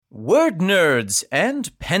Word nerds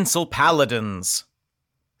and pencil paladins,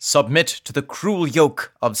 submit to the cruel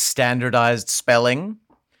yoke of standardized spelling.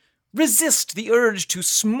 Resist the urge to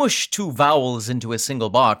smush two vowels into a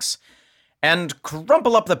single box, and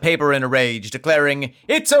crumple up the paper in a rage, declaring,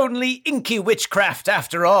 "It's only inky witchcraft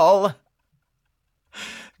after all."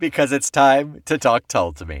 Because it's time to talk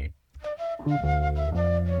Tull to me.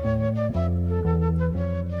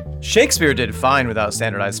 Shakespeare did fine without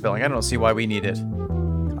standardized spelling. I don't see why we need it.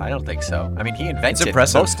 I don't think so. I mean, he invented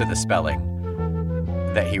most of the spelling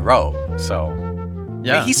that he wrote, so...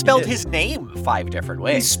 Yeah, he spelled his name 5 different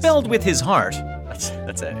ways. He spelled with his heart.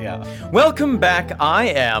 That's it, yeah. Welcome back. I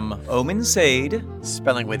am Omen Sade.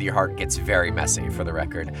 Spelling with your heart gets very messy, for the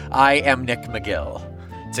record. I am Nick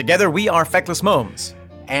McGill. Together we are Feckless Momes.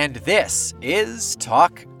 And this is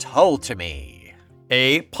Talk Tull to Me.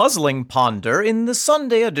 A puzzling ponder in the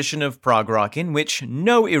Sunday edition of Prog Rock, in which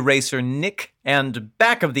no eraser Nick and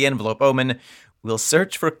back of the envelope Omen will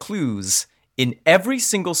search for clues in every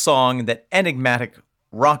single song that enigmatic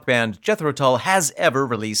rock band Jethro Tull has ever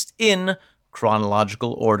released in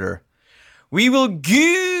chronological order. We will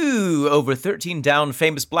goo over 13 Down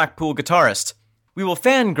famous Blackpool guitarist. We will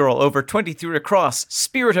fangirl over 23 Across,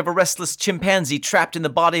 spirit of a restless chimpanzee trapped in the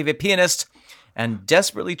body of a pianist, and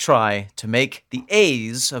desperately try to make the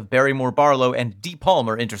A's of Barrymore Barlow and Dee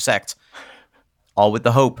Palmer intersect. All with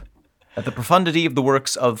the hope that the profundity of the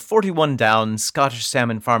works of 41 Down Scottish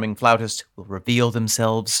salmon farming flautist will reveal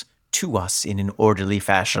themselves to us in an orderly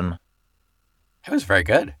fashion. That was very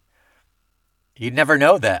good. You'd never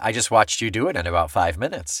know that. I just watched you do it in about 5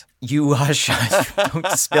 minutes. You hush. Don't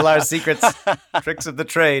spill our secrets. Tricks of the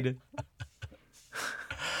trade.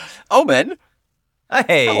 Omen.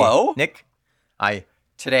 Hey. Hello. Nick. Hi.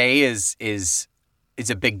 Today is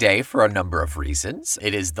a big day for a number of reasons.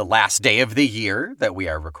 It is the last day of the year that we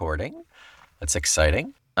are recording. That's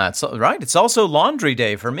exciting. That's right. It's also laundry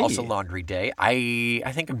day for me. Also laundry day. I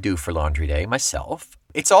think I'm due for laundry day myself.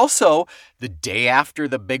 It's also the day after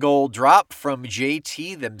the big old drop from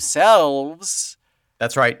JT themselves.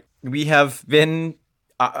 That's right. We have been.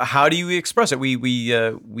 How do you express it? We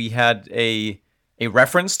had a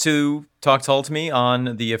reference to Talk Tull to Me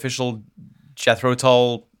on the official Jethro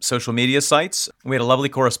Tull social media sites. We had a lovely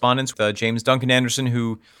correspondence with James Duncan Anderson,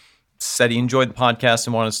 who said he enjoyed the podcast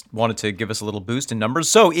and wanted to give us a little boost in numbers.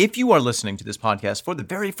 So if you are listening to this podcast for the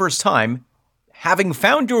very first time, having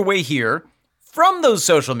found your way here from those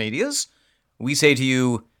social medias, we say to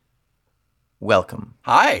you, welcome.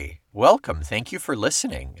 Hi, welcome. Thank you for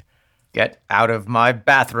listening. Get out of my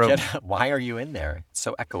bathroom. Why are you in there? It's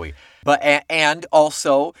so echoey. But and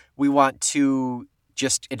also, we want to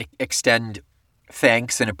just extend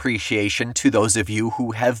thanks and appreciation to those of you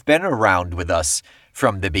who have been around with us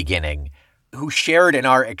from the beginning, who shared in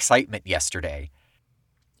our excitement yesterday.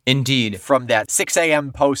 Indeed. From that 6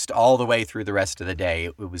 a.m. post all the way through the rest of the day.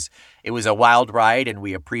 It was a wild ride, and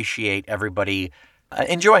we appreciate everybody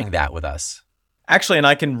enjoying that with us. Actually, and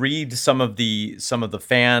I can read some of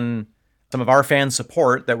our fan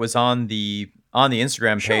support that was on the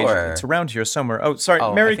Instagram page. Sure. It's around here somewhere. Oh, sorry,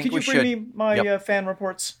 Mary, could you bring me my fan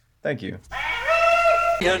reports? Thank you.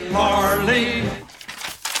 Ian Marley.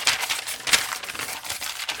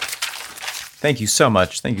 Thank you so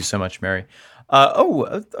much, Mary.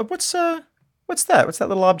 What's that? What's that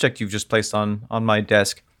little object you've just placed on my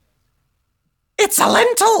desk? It's a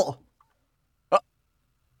lentil.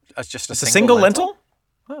 It's just a single lentil?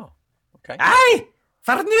 Oh, okay. Aye,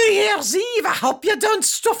 for New Year's Eve. I hope you don't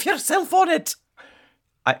stuff yourself on it.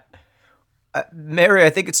 Mary,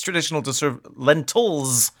 I think it's traditional to serve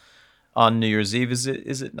lentils on New Year's Eve. Is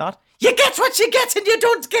it not? You get what you get, and you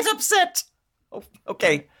don't get upset. Oh,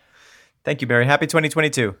 okay. Thank you, Mary. Happy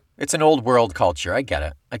 2022. It's an old world culture. I get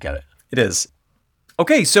it. It is.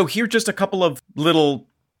 Okay, so here are just a couple of little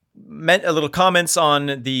comments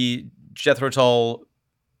on the Jethro Tull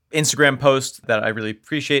Instagram post that I really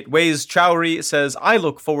appreciate. Waze Chowry says, I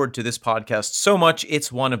look forward to this podcast so much.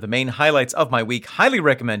 It's one of the main highlights of my week. Highly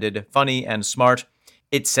recommended, funny, and smart.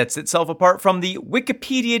 It sets itself apart from the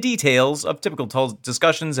Wikipedia details of typical Tull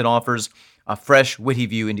discussions and offers a fresh, witty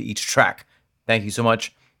view into each track. Thank you so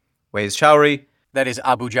much, Waze Chowry. That is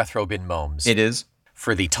Abu Jethro bin Momes. It is.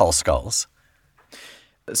 For the Tull Skulls.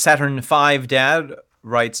 Saturn 5 Dad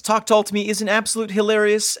writes, Talk Tull to Me is an absolute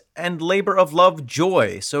hilarious and labor of love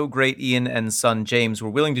joy. So great Ian and son James were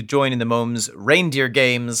willing to join in the Momes reindeer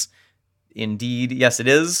games. Indeed, yes it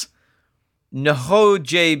is. Naho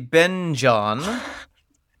J. Benjon.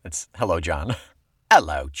 It's hello, John.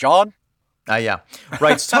 Hello, John. Yeah.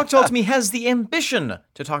 Writes, Talk Tull to Me has the ambition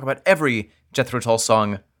to talk about every Jethro Tull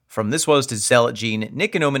song From This Was to Sell Gene,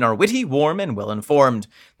 Nick and Omen are witty, warm, and well-informed.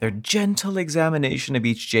 Their gentle examination of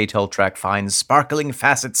each JTEL track finds sparkling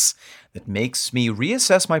facets that makes me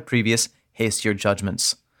reassess my previous hastier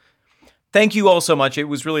judgments. Thank you all so much. It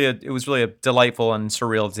was really a delightful and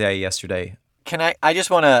surreal day yesterday. I just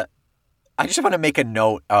want to make a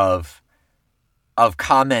note of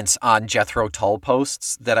comments on Jethro Tull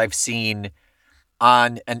posts that I've seen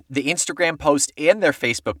on the Instagram post and their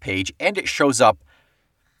Facebook page, and it shows up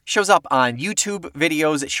on YouTube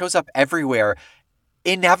videos. It shows up everywhere.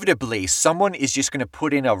 Inevitably, someone is just going to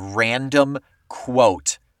put in a random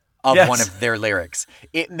quote of one of their lyrics.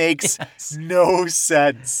 It makes no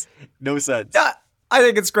sense. No sense. I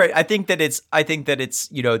think it's great. I think that it's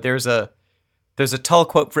there's a Tull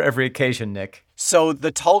quote for every occasion, Nick. So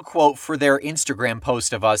the Tull quote for their Instagram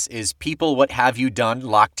post of us is, "People, what have you done?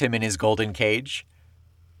 Locked him in his golden cage."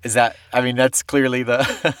 Is that? I mean, that's clearly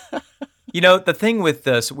the. The thing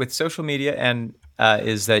with social media and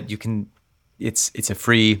is that you can, it's a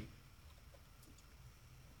free.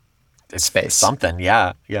 It's space. Something,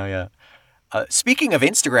 yeah. Speaking of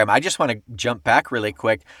Instagram, I just want to jump back really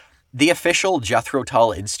quick. The official Jethro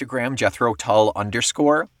Tull Instagram, Jethro Tull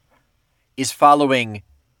 _, is following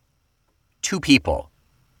 2 people.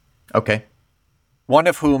 Okay. One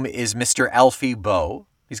of whom is Mr. Alfie Bow.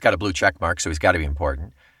 He's got a blue check mark, so he's got to be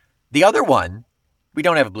important. The other one, we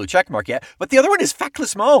don't have a blue check mark yet, but the other one is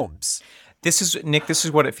Feckless Momes. This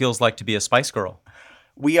is what it feels like to be a Spice Girl.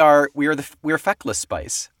 We're Feckless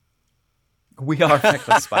Spice. We are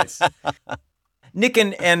Feckless Spice. Nick,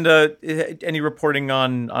 and any reporting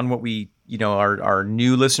on what we, our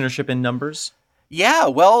new listenership in numbers? Yeah,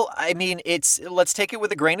 well, I mean, let's take it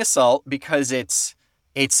with a grain of salt because it's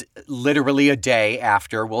literally a day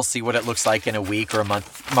after. We'll see what it looks like in a week or a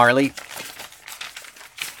month.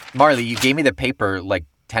 Marley, you gave me the paper like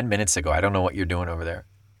 10 minutes ago. I don't know what you're doing over there.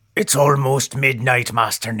 It's almost midnight,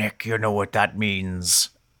 Master Nick. You know what that means.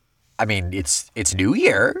 I mean, it's New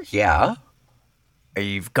Year, yeah.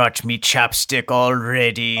 I've got me chapstick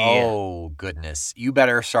already. Oh, goodness. You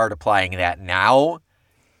better start applying that now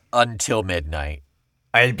until midnight.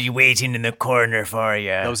 I'll be waiting in the corner for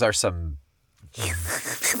you. Those are some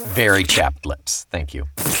very chapped lips. Thank you.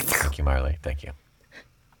 Thank you, Marley. Thank you.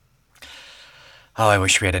 Oh, I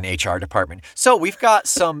wish we had an HR department. So we've got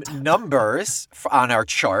some numbers on our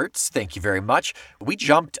charts. Thank you very much. We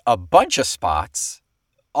jumped a bunch of spots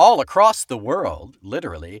all across the world,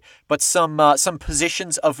 literally, but some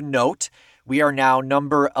positions of note. We are now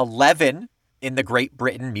number 11 in the Great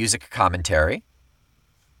Britain music commentary.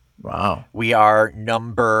 Wow. We are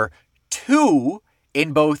number 2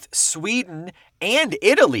 in both Sweden and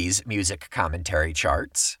Italy's music commentary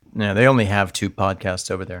charts. Yeah, they only have 2 podcasts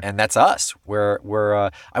over there. And that's us. We're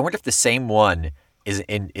I wonder if the same one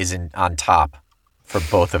is on top for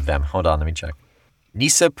both of them. Hold on, let me check.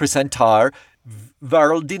 Nisa presentar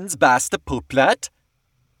Världens bästa poplet.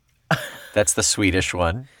 That's the Swedish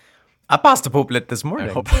one. I passed a poplet this morning.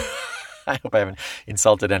 I hope I haven't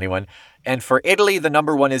insulted anyone. And for Italy, the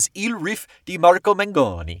number 1 is Il Riff di Marco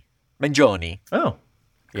Mengoni. Oh,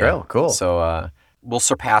 yeah. Cool. So we'll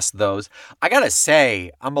surpass those. I gotta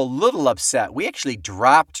say, I'm a little upset. We actually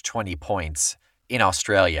dropped 20 points in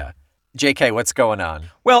Australia. JK, what's going on?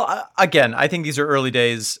 Well, again, I think these are early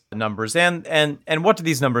days numbers, and what do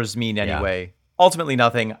these numbers mean anyway? Yeah. Ultimately,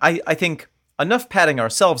 nothing. I think enough patting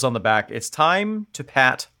ourselves on the back. It's time to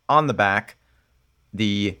pat on the back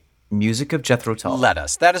the music of Jethro Tull. Let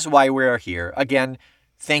us. That is why we're here. Again,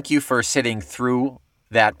 thank you for sitting through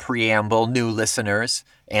that preamble, new listeners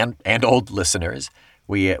and old listeners.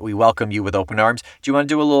 We welcome you with open arms. Do you want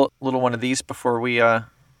to do a little one of these before we? Yeah.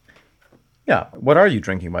 What are you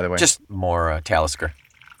drinking, by the way? Just more Talisker.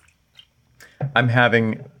 I'm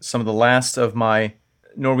having some of the last of my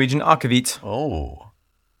Norwegian akavit. Oh,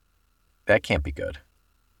 that can't be good.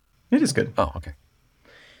 It is good. Oh, okay.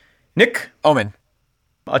 Nick, Omen,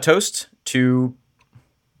 a toast to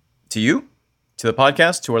you, to the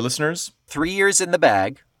podcast, to our listeners. 3 years in the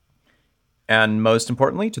bag. And most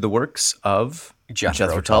importantly, to the works of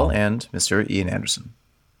Jethro Tull and Mr. Ian Anderson.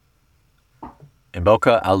 In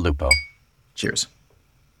boca al lupo. Cheers.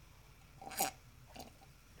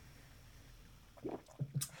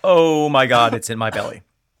 Oh my God, it's in my belly.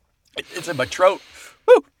 It's in my throat.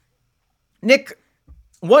 Woo! Nick,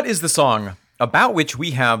 what is the song about which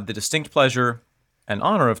we have the distinct pleasure and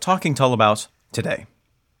honor of talking Tull about today?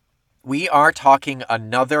 We are talking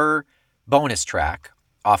another bonus track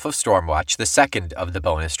off of Stormwatch, the second of the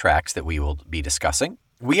bonus tracks that we will be discussing.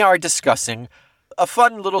 We are discussing a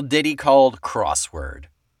fun little ditty called Crossword.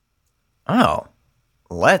 Oh,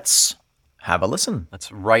 let's have a listen.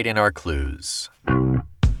 Let's write in our clues.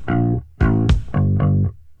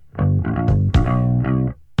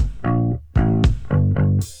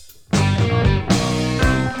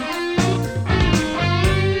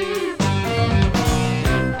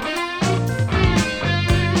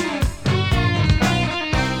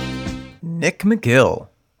 McGill.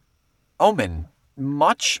 Omen,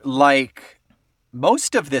 much like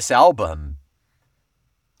most of this album,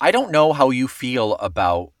 I don't know how you feel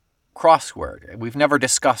about Crossword. We've never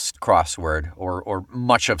discussed Crossword or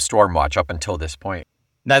much of Stormwatch up until this point.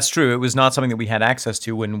 That's true. It was not something that we had access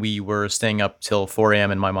to when we were staying up till 4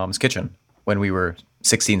 a.m. in my mom's kitchen when we were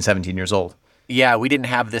 16, 17 years old. Yeah, we didn't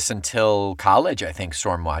have this until college, I think,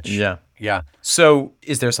 Stormwatch. Yeah. Yeah. So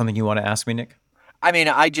is there something you want to ask me, Nick? I mean,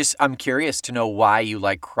 I'm curious to know why you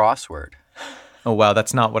like Crossword. Oh, wow.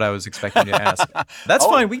 That's not what I was expecting you to ask. That's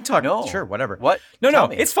fine. We can talk. no. Sure, whatever. What? No, Tell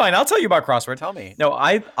me. it's fine. I'll tell you about Crossword. Tell me. No,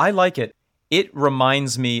 I like it. It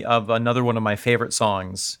reminds me of another one of my favorite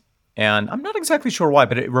songs. And I'm not exactly sure why,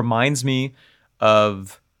 but it reminds me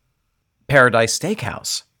of Paradise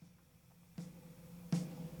Steakhouse.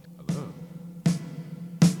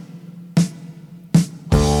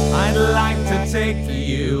 I'd like to take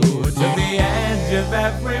you to the edge of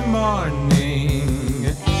every morning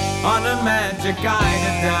on a magic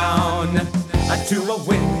guided down to a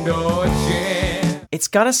window chair. It's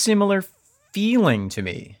got a similar feeling to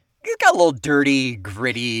me. It's got a little dirty,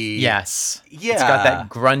 gritty. Yes. Yeah. It's got that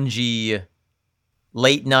grungy,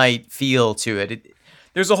 late night feel to it.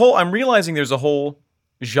 I'm realizing there's a whole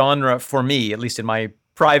genre for me, at least in my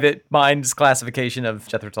private mind's classification of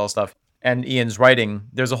Jethro Tull stuff and Ian's writing.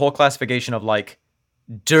 There's a whole classification of like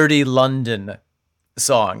dirty London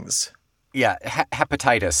songs. Yeah,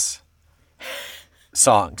 hepatitis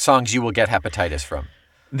songs you will get hepatitis from.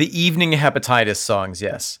 The evening hepatitis songs,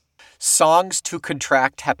 yes. Songs to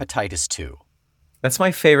contract hepatitis to. That's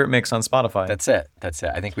my favorite mix on Spotify. That's it.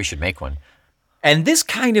 I think we should make one. And this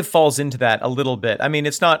kind of falls into that a little bit. I mean,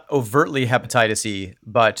 it's not overtly hepatitis-y,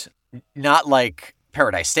 but... Not like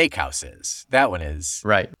Paradise Steakhouse is. That one is.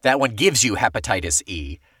 Right. That one gives you hepatitis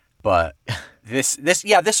E. But this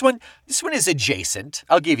one is adjacent.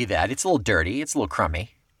 I'll give you that. It's a little dirty. It's a little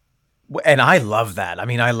crummy. And I love that. I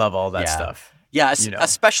mean, I love all that stuff. Yeah, you know.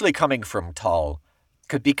 Especially coming from Tull.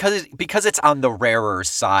 Because it's on the rarer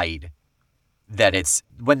side that it's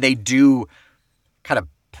when they do kind of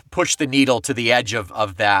push the needle to the edge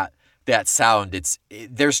of that sound,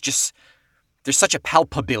 there's such a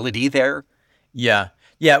palpability there. Yeah.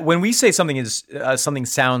 Yeah, when we say something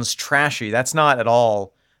sounds trashy, that's not at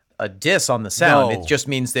all a diss on the sound. No. It just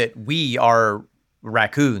means that we are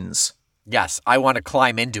raccoons. Yes, I want to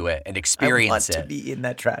climb into it and experience I want it. to be in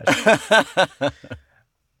that trash.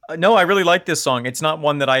 No, I really like this song. It's not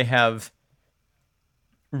one that I have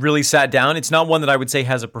really sat down. It's not one that I would say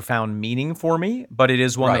has a profound meaning for me, but it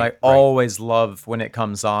is one that I always love when it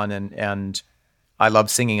comes on, and I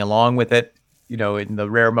love singing along with it, you know, in the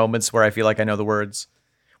rare moments where I feel like I know the words.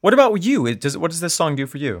 What about you? What does this song do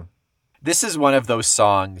for you? This is one of those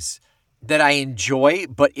songs that I enjoy,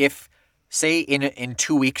 but if, say, in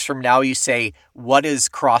 2 weeks from now, you say, what does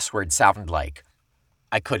Crossword sound like?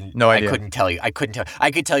 I couldn't tell you. I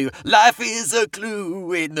could tell you, life is a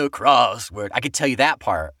clue in the crossword. I could tell you that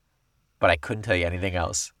part, but I couldn't tell you anything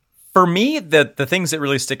else. For me, the things that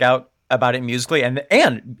really stick out about it musically,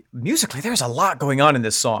 and musically, there's a lot going on in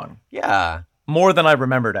this song. Yeah. More than I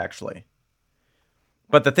remembered, actually.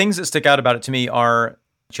 But the things that stick out about it to me are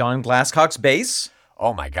John Glasscock's bass.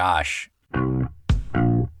 Oh my gosh.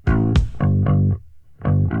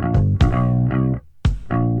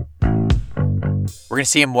 We're going to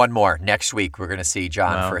see him one more. Next week, we're going to see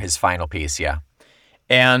John for his final piece, yeah.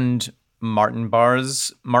 And Martin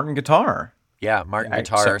Barr's Martin guitar. Yeah, Martin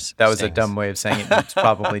guitars. That was a dumb way of saying it. It's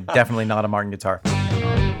probably definitely not a Martin guitar.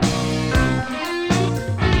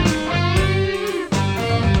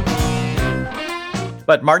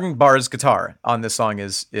 But Martin Barr's guitar on this song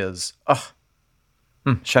is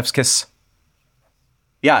chef's kiss.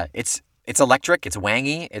 Yeah, it's electric, it's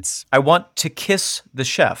wangy, I want to kiss the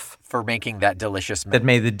chef for making that delicious that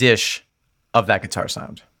made the dish of that guitar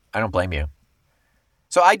sound. I don't blame you.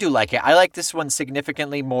 So I do like it. I like this one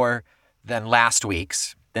significantly more than last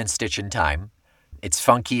week's, than Stitch in Time. It's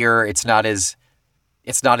funkier, it's not as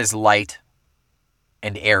light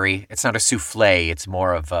and airy. It's not a souffle, it's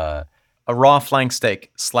more of a raw flank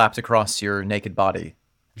steak slapped across your naked body.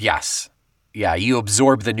 Yes. Yeah, you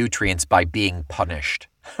absorb the nutrients by being punished.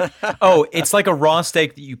 Oh, it's like a raw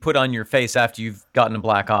steak that you put on your face after you've gotten a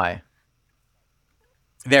black eye.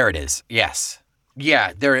 There it is. Yes.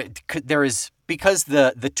 Yeah, there is, because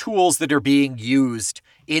the tools that are being used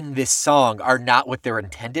in this song are not what they're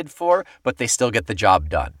intended for, but they still get the job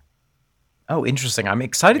done. Oh, interesting. I'm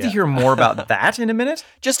excited to hear more about that in a minute.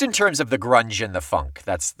 Just in terms of the grunge and the funk.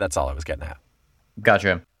 That's all I was getting at.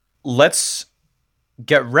 Gotcha. Let's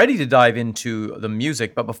get ready to dive into the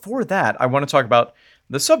music, but before that, I want to talk about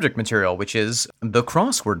the subject material, which is the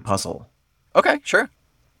crossword puzzle. Okay, sure.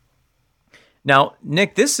 Now,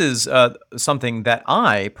 Nick, this is something that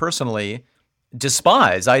I personally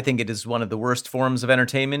despise. I think it is one of the worst forms of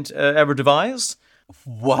entertainment ever devised.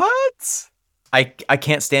 What? I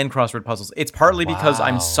can't stand crossword puzzles. It's partly because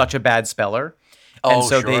I'm such a bad speller. And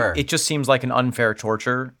so sure. it just seems like an unfair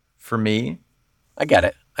torture for me. I get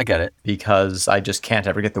it. Because I just can't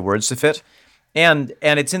ever get the words to fit. And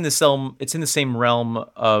it's in the same realm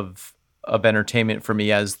of entertainment for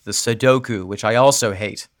me as the Sudoku, which I also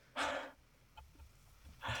hate.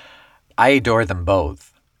 I adore them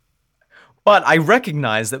both. But I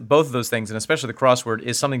recognize that both of those things, and especially the crossword,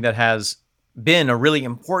 is something that has been a really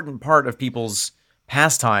important part of people's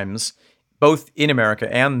pastimes, both in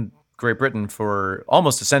America and Great Britain, for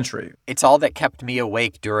almost a century. It's all that kept me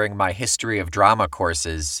awake during my history of drama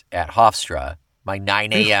courses at Hofstra. My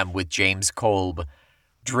 9 a.m. with James Kolb,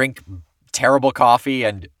 drink terrible coffee,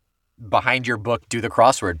 and behind your book, do the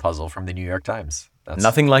crossword puzzle from the New York Times. That's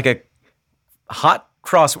Nothing like a hot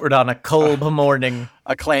crossword on a Kolb morning.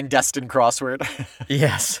 a clandestine crossword.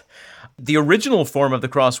 Yes. The original form of the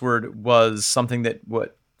crossword was something that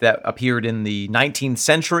appeared in the 19th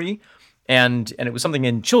century, and it was something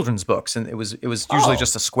in children's books, and it was usually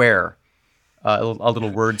just a square, a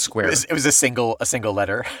little word square. It was a single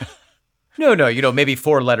letter. No, maybe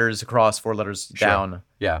 4 letters across, 4 letters down.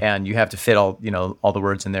 Yeah. And you have to fit all the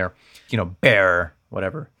words in there. Bear,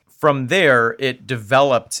 whatever. From there, it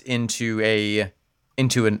developed into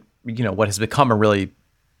what has become a really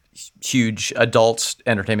huge adult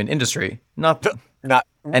entertainment industry.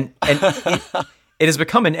 And it has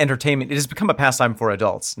become an entertainment. It has become a pastime for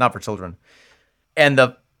adults, not for children. And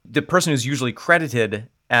the person who's usually credited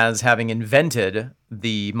as having invented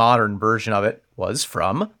the modern version of it was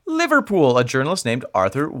from Liverpool, a journalist named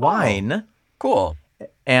Arthur Wine. Cool.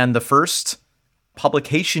 And the first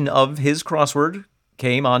publication of his crossword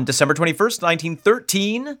came on December 21st,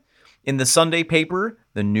 1913, in the Sunday paper,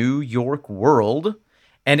 The New York World.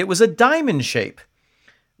 And it was a diamond shape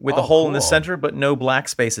with a hole in the center, but no black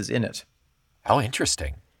spaces in it. Oh,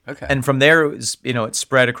 interesting. Okay. And from there, it was, it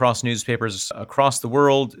spread across newspapers across the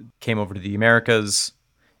world, came over to the Americas,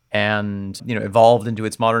 and evolved into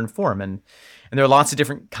its modern form. And there are lots of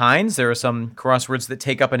different kinds. There are some crosswords that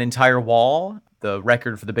take up an entire wall. The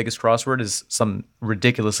record for the biggest crossword is some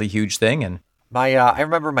ridiculously huge thing. And I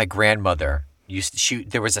remember my grandmother used to shoot.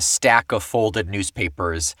 There was a stack of folded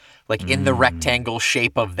newspapers, like in the rectangle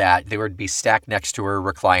shape of that. They would be stacked next to her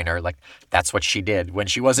recliner. Like that's what she did when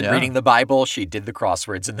she wasn't reading the Bible. She did the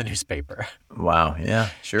crosswords in the newspaper. Wow. Yeah.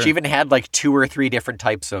 Sure. She even had like 2 or 3 different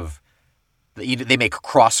types of. They make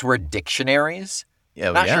crossword dictionaries.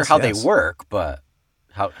 Yeah, Not sure how they work, but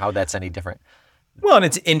how that's any different. Well, and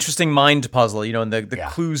it's an interesting mind puzzle, and the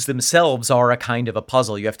clues themselves are a kind of a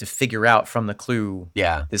puzzle. You have to figure out from the clue,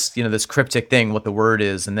 this cryptic thing, what the word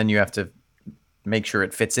is, and then you have to make sure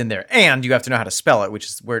it fits in there, and you have to know how to spell it, which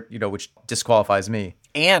is where which disqualifies me.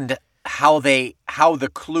 And how the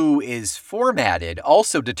clue is formatted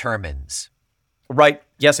also determines. Right.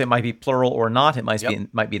 Yes, it might be plural or not. It might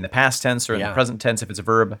be in the past tense or in the present tense if it's a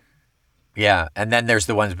verb. Yeah, and then there's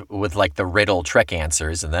the ones with like the riddle trick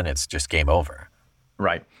answers, and then it's just game over.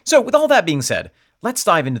 Right. So with all that being said, let's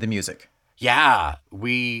dive into the music. Yeah,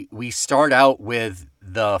 we start out with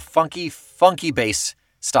the funky bass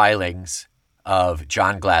stylings of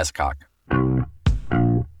John Glascock.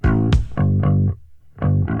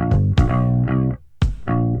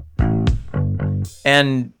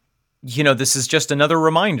 And this is just another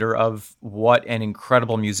reminder of what an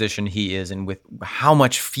incredible musician he is and with how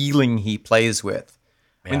much feeling he plays with.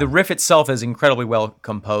 Yeah. I mean, the riff itself is incredibly well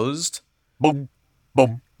composed. Boom,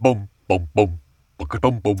 boom, boom, boom, boom. Boom,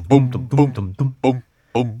 boom, boom, boom, boom, boom, boom,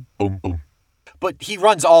 boom, boom, boom. But he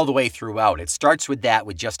runs all the way throughout. It starts with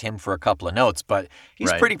just him for a couple of notes, but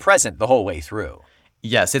he's pretty present the whole way through.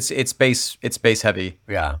 Yes, it's bass heavy.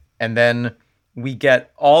 Yeah. And then we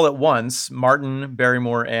get all at once Martin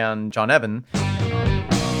Barrymore and John Evan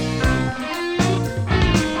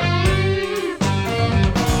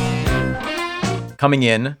coming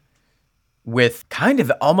in with kind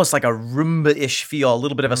of almost like a rumba-ish feel, a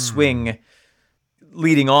little bit of a swing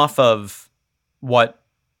leading off of what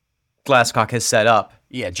Glascock has set up.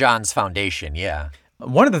 Yeah, John's foundation, yeah.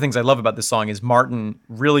 One of the things I love about this song is Martin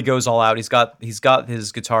really goes all out. He's got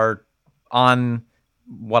his guitar on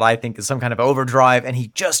what I think is some kind of overdrive, and he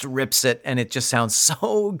just rips it, and it just sounds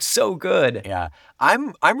so good. Yeah,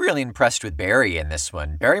 I'm really impressed with Barry in this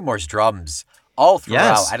one. Barrymore's drums all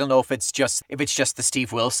throughout. Yes. I don't know if it's just the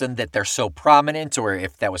Steve Wilson that they're so prominent, or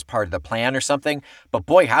if that was part of the plan or something. But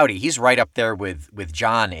boy, howdy, he's right up there with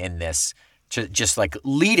John in this, just like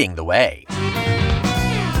leading the way.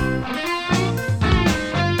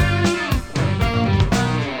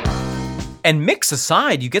 And mix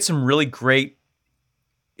aside, you get some really great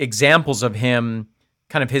examples of him,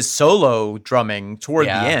 kind of his solo drumming toward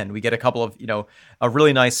the end. We get a couple of, a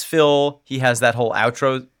really nice fill. He has that whole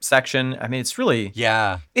outro section. I mean, it's really,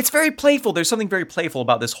 it's very playful. There's something very playful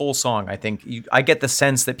about this whole song. I think I get the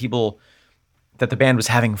sense that that the band was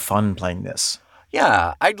having fun playing this.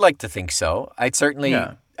 Yeah, I'd like to think so. I'd certainly,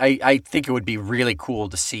 I think it would be really cool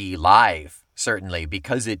to see live, certainly,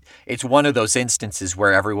 because it's one of those instances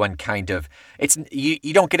where everyone kind of,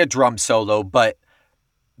 you don't get a drum solo, but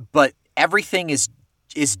everything is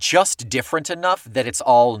just different enough that it's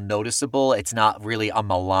all noticeable. It's not really a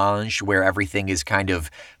melange where everything is kind of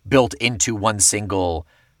built into one single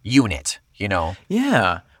unit,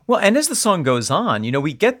 Yeah. Well, and as the song goes on,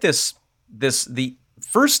 we get the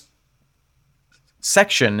first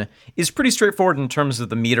section is pretty straightforward in terms of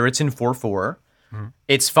the meter. It's in 4/4.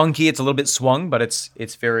 It's funky. It's a little bit swung, but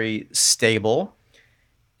it's very stable.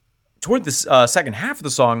 Toward this second half of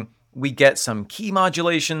the song, we get some key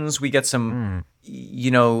modulations. We get some,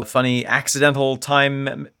 funny accidental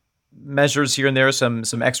time measures here and there.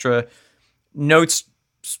 Some extra notes,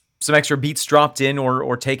 some extra beats dropped in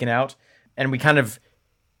or taken out, and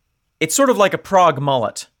it's sort of like a prog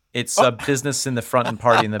mullet. It's a business in the front and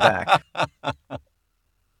party in the back.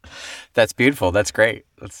 That's beautiful. That's great.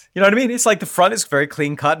 You know what I mean? It's like the front is very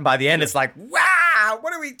clean cut, and by the end, it's like, wow,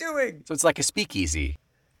 what are we doing? So it's like a speakeasy.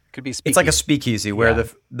 Could be a speakeasy. It's like a speakeasy where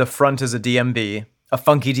the front is a DMB, a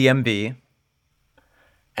funky DMB.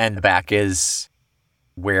 And the back is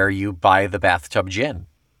where you buy the bathtub gin.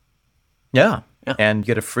 Yeah. And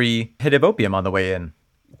get a free hit of opium on the way in.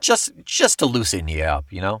 Just to loosen you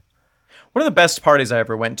up, One of the best parties I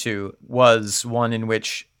ever went to was one in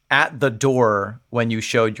which at the door, when you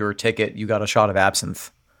showed your ticket, you got a shot of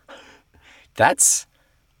absinthe. That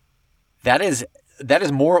is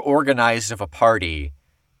more organized of a party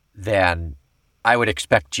than I would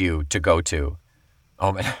expect you to go to.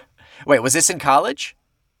 Oh man. Wait, was this in college?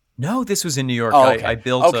 No, this was in New York. Oh, okay. I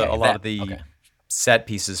built a lot of the set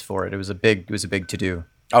pieces for it. It was a big to-do.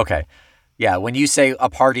 Okay. Yeah, when you say a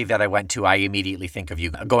party that I went to, I immediately think of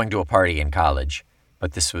you going to a party in college.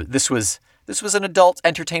 But this was an adult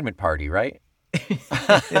entertainment party, right?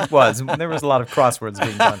 It was. There was a lot of crosswords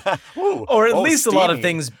being done. Ooh, or at least steamy. A lot of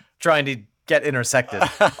things trying to get intersected.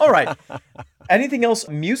 All right. Anything else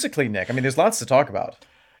musically, Nick? I mean, there's lots to talk about.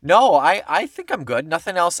 No, I think I'm good.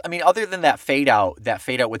 Nothing else. I mean, other than that fade out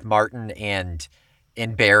with Martin and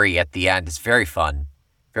Barry at the end is very fun.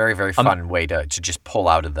 Very, very fun way to just pull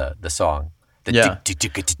out of the song. Yeah,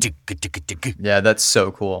 that's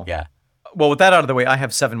so cool. Yeah. Well, with that out of the way, I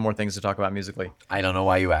have 7 more things to talk about musically. I don't know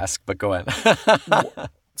why you ask, but go ahead.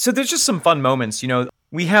 So there's just some fun moments.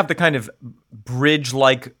 We have the kind of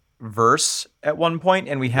bridge-like verse at one point,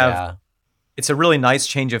 and we have it's a really nice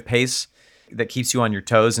change of pace that keeps you on your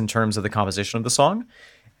toes in terms of the composition of the song.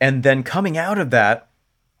 And then coming out of that,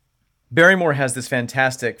 Barrymore has this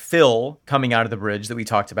fantastic fill coming out of the bridge that we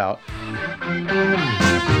talked about.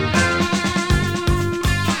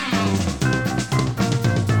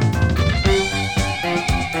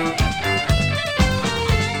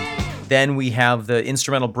 Then we have the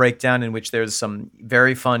instrumental breakdown in which there's some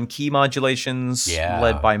very fun key modulations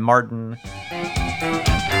led by Martin.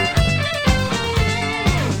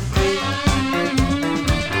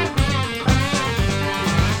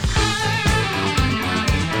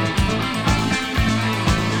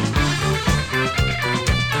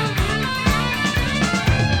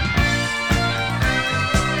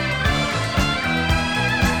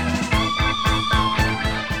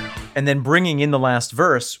 And then bringing in the last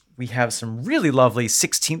verse, we have some really lovely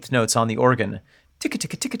 16th notes on the organ.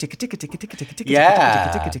 Yeah.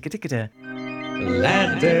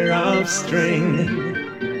 Ladder of string.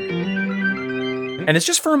 And it's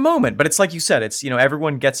just for a moment, but it's like you said, it's,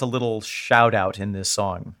 everyone gets a little shout out in this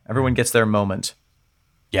song. Everyone gets their moment.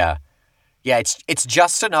 Yeah. Yeah, it's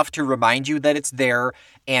just enough to remind you that it's there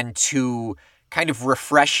and to kind of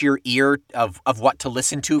refresh your ear of what to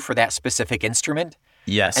listen to for that specific instrument.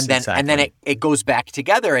 Yes, and then exactly. And then it goes back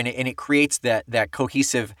together and it creates that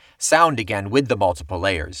cohesive sound again with the multiple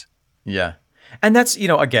layers. Yeah. And that's,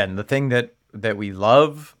 again, the thing that we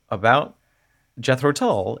love about Jethro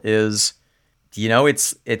Tull is,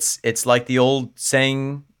 it's like the old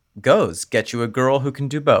saying goes, get you a girl who can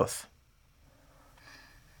do both.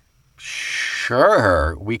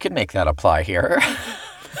 Sure, we can make that apply here.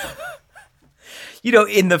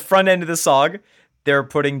 In the front end of the song, they're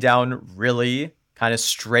putting down really kind of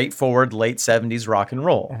straightforward late 70s rock and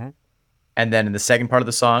roll. Mm-hmm. And then in the second part of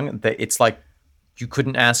the song, it's like you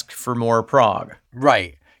couldn't ask for more prog.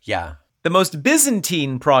 Right, yeah. The most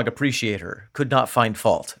Byzantine prog appreciator could not find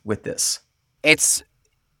fault with this. It's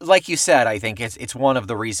like you said, I think it's one of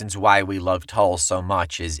the reasons why we love Tull so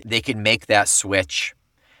much is they can make that switch.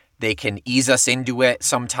 They can ease us into it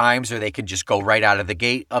sometimes, or they can just go right out of the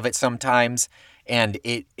gate of it sometimes. And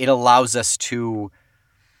it allows us to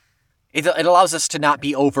it allows us to not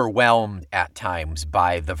be overwhelmed at times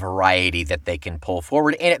by the variety that they can pull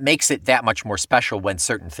forward. And it makes it that much more special when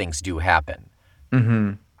certain things do happen.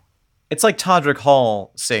 Mm-hmm. It's like Todrick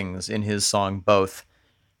Hall sings in his song Both.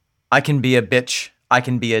 I can be a bitch, I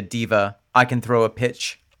can be a diva, I can throw a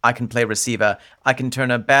pitch, I can play receiver, I can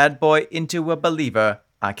turn a bad boy into a believer,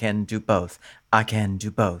 I can do both, I can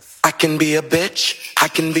do both. I can be a bitch, I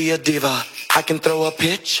can be a diva, I can throw a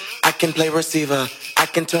pitch, I can play receiver, I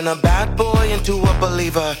can turn a bad boy into a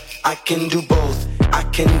believer, I can do both, I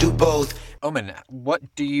can do both. Omen,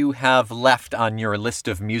 what do you have left on your list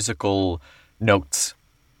of musical notes?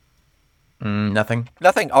 Nothing.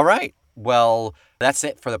 Nothing. All right. Well, that's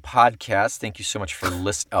it for the podcast. Thank you so much for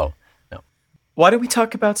listening. Oh, no. Why don't we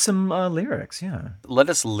talk about some lyrics? Yeah. Let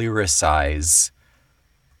us lyricize.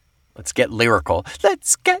 Let's get lyrical.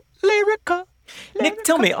 Let's get lyrical. Nick,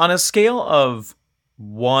 tell me, on a scale of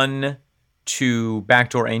 1 to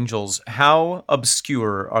Backdoor Angels, how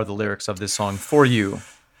obscure are the lyrics of this song for you?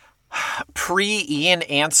 Pre-Ian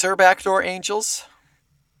Answer Backdoor Angels?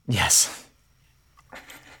 Yes.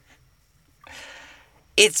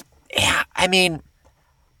 I mean,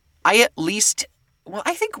 I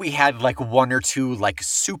think we had like one or two like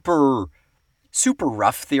super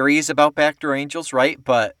rough theories about Backdoor Angels, right?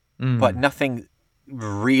 But nothing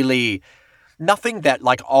that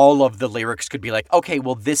like all of the lyrics could be like, okay,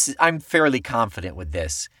 well I'm fairly confident with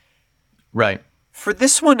this. Right. For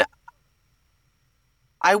this one,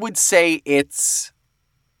 I would say it's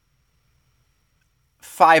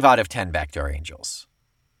 5 out of 10 Backdoor Angels.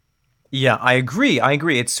 Yeah, I agree.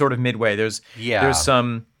 It's sort of midway. There's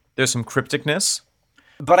some crypticness.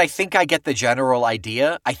 But I think I get the general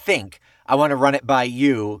idea. I want to run it by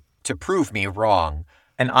you to prove me wrong.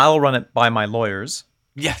 And I'll run it by my lawyers.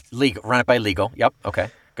 Yeah, legal. Run it by legal. Yep. Okay.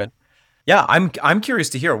 Good. Yeah, I'm curious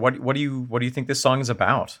to hear what do you think this song is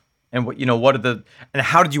about, and and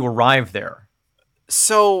how did you arrive there?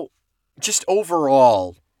 So, just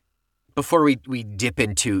overall, before we dip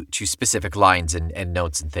into specific lines and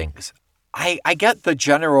notes and things, I get the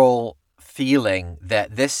general feeling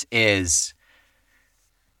that this is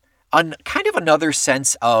kind of another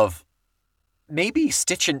sense of maybe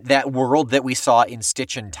Stitch in that world that we saw in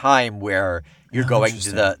Stitch in Time, where you're going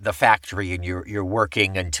to the factory and you're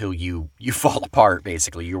working until you fall apart.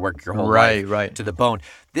 Basically, you work your whole life to the bone.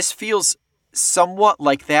 This feels somewhat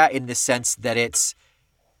like that in the sense that it's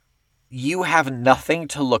you have nothing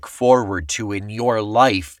to look forward to in your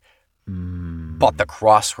life but the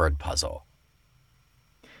crossword puzzle.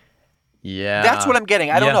 Yeah. That's what I'm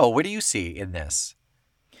getting. I don't know. What do you see in this?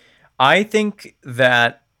 I think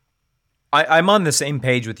that I'm on the same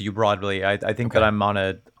page with you broadly. I think that I'm on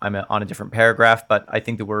a different paragraph, but I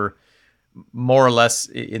think that we're more or less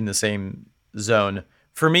in the same zone.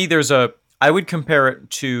 For me, I would compare it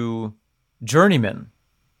to Journeyman.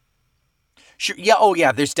 Sure. Yeah. Oh,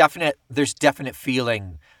 yeah. There's definite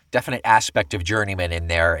feeling, definite aspect of Journeyman in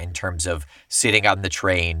there in terms of sitting on the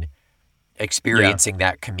train, experiencing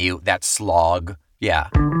that commute, that slog. Yeah.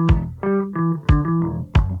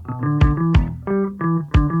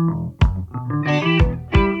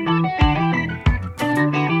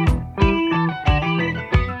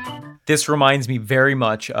 This reminds me very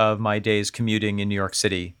much of my days commuting in New York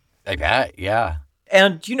City. I bet. Yeah.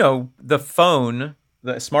 And,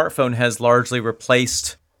 the smartphone has largely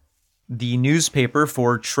replaced the newspaper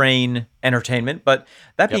for train entertainment. But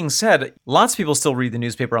that being said, lots of people still read the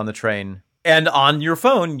newspaper on the train. And on your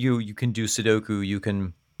phone, you can do Sudoku, you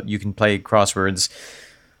can play crosswords.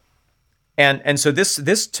 And so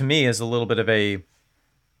this to me is a little bit of a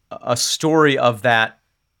story of that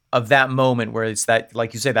moment where it's that,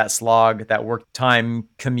 like you say, that slog, that work time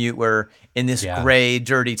commute, where in this gray,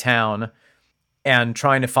 dirty town, and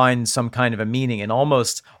trying to find some kind of a meaning, and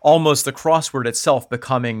almost the crossword itself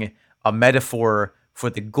becoming a metaphor for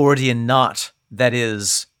the Gordian knot that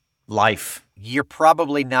is life. You're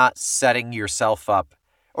probably not setting yourself up,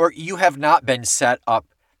 or you have not been set up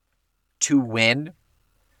to win.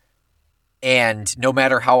 And no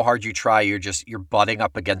matter how hard you try, you're butting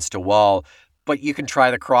up against a wall. But you can try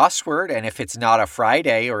the crossword, and if it's not a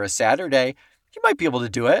Friday or a Saturday, you might be able to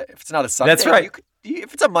do it. If it's not a Sunday, that's right.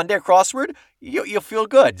 If it's a Monday crossword, you'll feel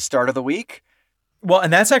good. Start of the week. Well,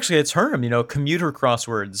 and that's actually a term. Commuter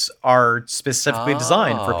crosswords are specifically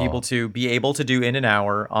designed for people to be able to do in an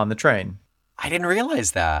hour on the train. I didn't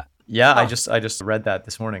realize that. Yeah, I just read that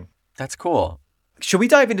this morning. That's cool. Should we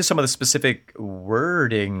dive into some of the specific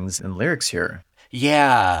wordings and lyrics here?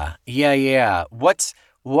 Yeah. What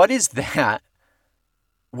is that?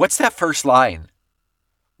 What's that first line?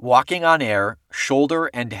 Walking on air,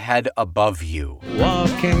 shoulder and head above you.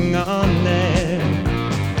 Walking on there,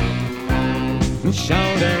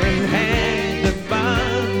 shoulder and head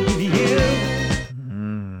above you.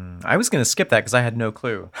 I was going to skip that because I had no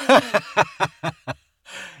clue.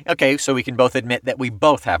 Okay, so we can both admit that we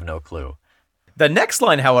both have no clue. The next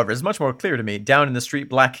line, however, is much more clear to me. Down in the street,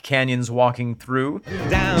 black canyons walking through.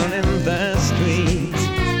 Down in the street,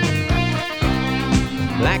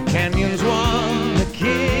 black canyons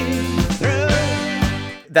walking through.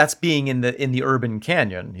 That's being in the urban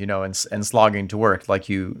canyon, and slogging to work, like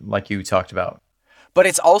you talked about. But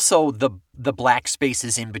it's also the black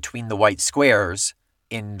spaces in between the white squares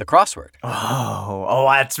in the crossword. Oh,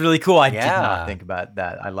 that's really cool. I did Yeah. not think about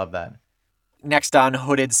that. I love that. Next on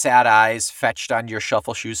hooded sad eyes, fetched on your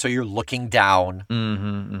shuffle shoes, so you're looking down.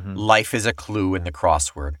 Life is a clue in the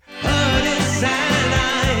crossword. Hooded sad eyes,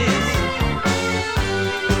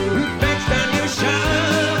 fetched on your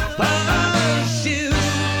shuffle shoes.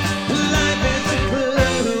 Life is a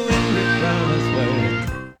clue in the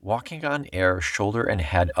crossword. Walking on air, shoulder and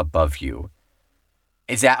head above you.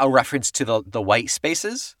 Is that a reference to the white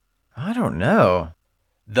spaces? I don't know.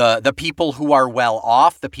 The people who are well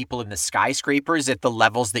off, the people in the skyscrapers at the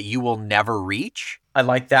levels that you will never reach? I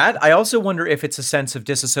like that. I also wonder if it's a sense of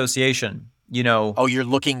disassociation. Oh, you're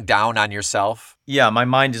looking down on yourself? Yeah, my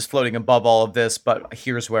mind is floating above all of this, but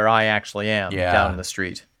here's where I actually am, Yeah. down in the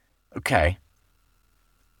street. Okay.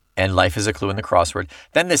 And life is a clue in the crossword.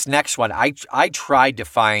 Then this next one, I tried to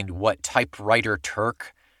find what typewriter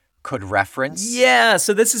Turk could reference. Yeah,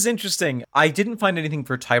 so this is interesting. I didn't find anything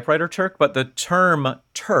for typewriter Turk, but the term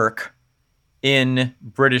Turk in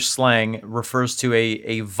British slang refers to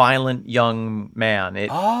a violent young man.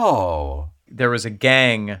 There was a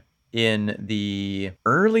gang in the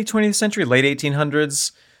early 20th century, late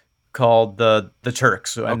 1800s, called the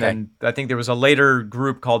Turks. And then I think there was a later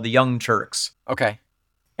group called the Young Turks. Okay.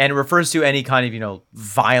 And it refers to any kind of,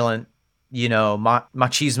 violent,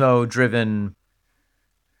 machismo-driven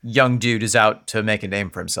young dude is out to make a name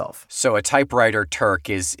for himself. So a typewriter Turk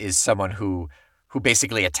is someone who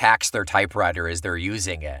basically attacks their typewriter as they're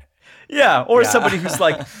using it. Yeah, or somebody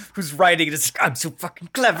who's writing it, it's like, I'm so fucking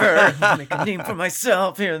clever, I'll make a name for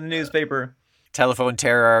myself here in the newspaper. Telephone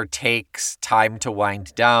terror takes time to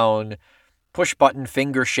wind down. Push button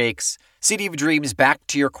finger shakes. City of Dreams back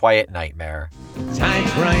to your quiet nightmare.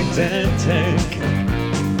 Typewriter Turk,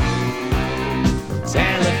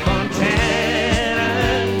 telephone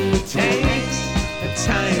terror takes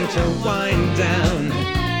time to wind down.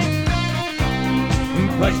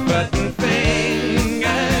 Push button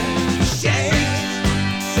finger shakes,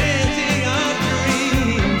 city of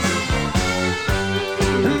dreams,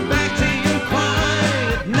 back to your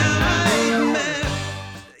quiet nightmare.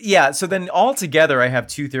 Yeah, so then altogether I have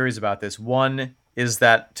two theories about this. One is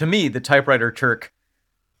that, to me, the typewriter Turk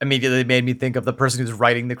immediately made me think of the person who's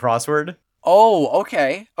writing the crossword. Oh,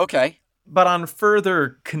 okay. But on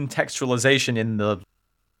further contextualization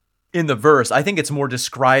in the verse, I think it's more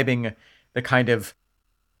describing the kind of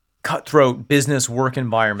cutthroat business work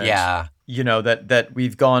environment. Yeah. That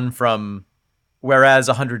we've gone from, whereas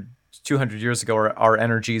 100, 200 years ago, our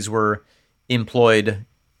energies were employed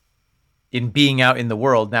in being out in the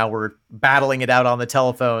world. Now we're battling it out on the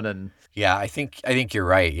telephone and... Yeah, I think you're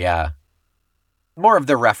right, yeah. More of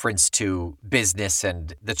the reference to business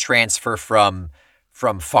and the transfer from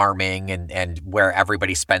farming and where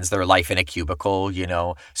everybody spends their life in a cubicle,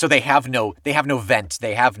 So they have no vent,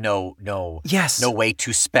 they have no way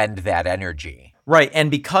to spend that energy. Right,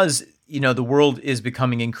 and because, the world is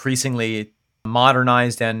becoming increasingly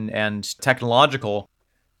modernized and technological,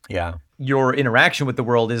 Yeah. your interaction with the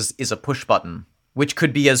world is a push button, which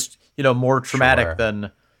could be as, more traumatic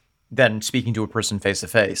Sure. than speaking to a person face to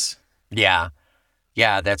face. Yeah.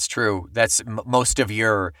 Yeah, that's true. That's most of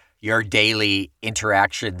your daily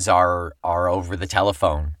interactions are over the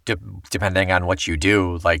telephone, depending on what you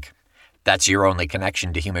do. Like, that's your only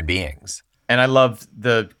connection to human beings. And I love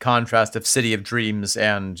the contrast of City of Dreams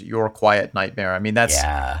and Your Quiet Nightmare. I mean, that's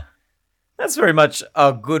very much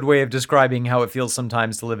a good way of describing how it feels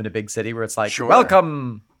sometimes to live in a big city where it's like, Sure.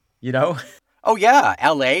 welcome, Oh, yeah,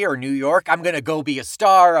 LA or New York. I'm going to go be a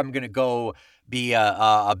star. I'm going to go be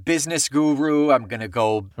a business guru. I'm going to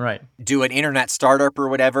go Right. do an internet startup or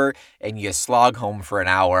whatever. And you slog home for an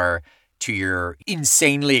hour to your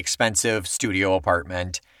insanely expensive studio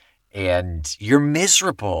apartment and you're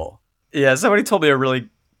miserable. Yeah, somebody told me a really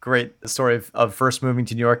great story of first moving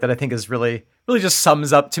to New York that I think is really just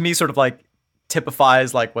sums up to me sort of like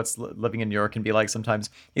typifies like what's living in New York can be like sometimes.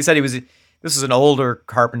 He said this is an older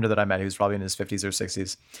carpenter that I met. He was probably in his 50s or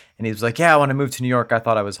 60s. And he was like, yeah, when I moved to New York, I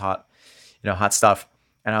thought I was hot, hot stuff.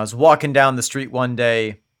 And I was walking down the street one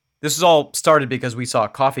day. This was all started because we saw a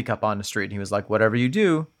coffee cup on the street. And he was like, whatever you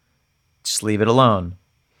do, just leave it alone.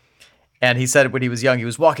 And he said when he was young, he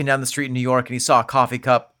was walking down the street in New York and he saw a coffee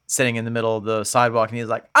cup sitting in the middle of the sidewalk. And he was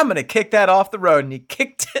like, I'm going to kick that off the road. And he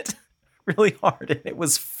kicked it really hard. And it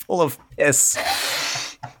was full of piss.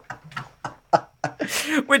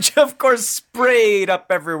 Which, of course, sprayed up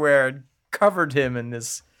everywhere and covered him in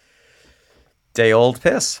this day-old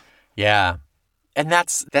piss. Yeah. And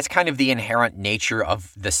that's kind of the inherent nature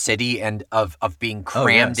of the city and of being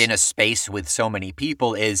crammed in a space with so many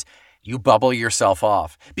people is you bubble yourself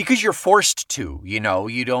off. Because you're forced to, you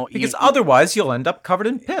don't... Because otherwise you'll end up covered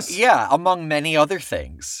in piss. Yeah, among many other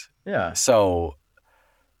things. Yeah. So,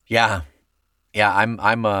 yeah. Yeah,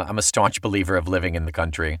 I'm a staunch believer of living in the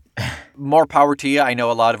country. More power to you. I know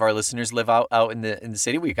a lot of our listeners live out in the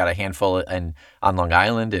city. We've got a handful on Long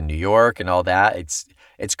Island and New York and all that.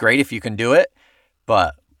 It's great if you can do it,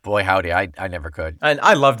 but boy howdy, I never could. And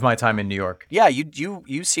I loved my time in New York. Yeah,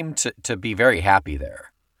 you seem to be very happy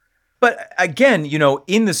there. But again,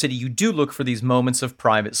 in the city, you do look for these moments of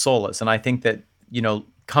private solace, and I think that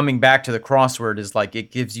coming back to the crossword is like it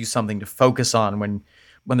gives you something to focus on when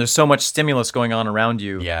there's so much stimulus going on around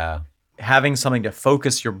you. Yeah. Having something to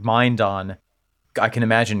focus your mind on, I can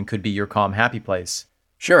imagine could be your calm, happy place.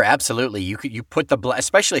 Sure, absolutely. You put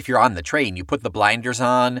especially if you're on the train, you put the blinders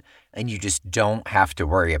on and you just don't have to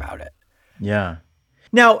worry about it. Yeah.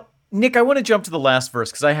 Now, Nick, I want to jump to the last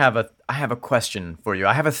verse because I have a question for you.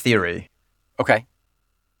 I have a theory. Okay.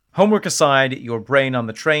 Homework aside, your brain on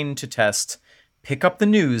the train to test. Pick up the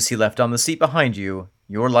news he left on the seat behind you.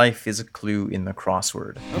 Your life is a clue in the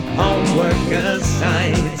crossword. Homework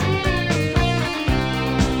aside,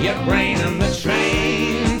 your brain on the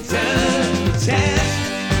train to test.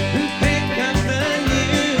 Pick up the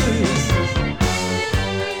news.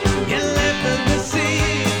 You left on the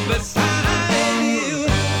seat beside you.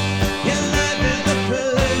 Your life is a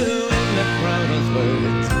clue in the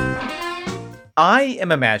crossword. I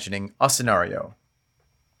am imagining a scenario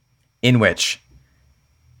in which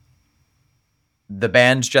the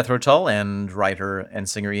band Jethro Tull and writer and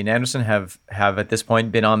singer Ian Anderson have at this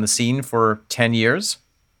point been on the scene for 10 years.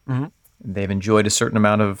 Mm-hmm. They've enjoyed a certain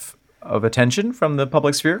amount of attention from the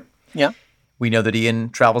public sphere. Yeah. We know that Ian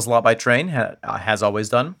travels a lot by train, has always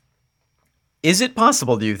done. Is it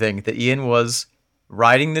possible, do you think, that Ian was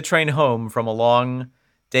riding the train home from a long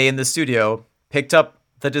day in the studio, picked up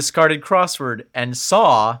the discarded crossword, and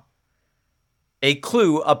saw a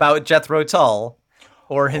clue about Jethro Tull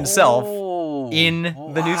or himself in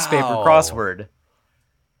the newspaper crossword,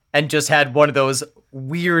 and just had one of those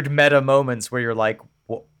weird meta moments where you're like,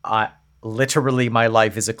 well, literally my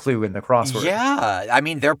life is a clue in the crossword. Yeah. I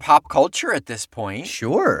mean, they're pop culture at this point.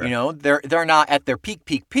 Sure. They're not at their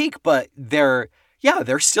peak, but they're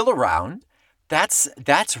still around. That's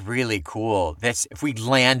really cool. If we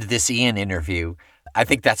land this Ian interview, I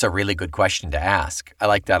think that's a really good question to ask. I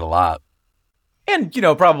like that a lot. And,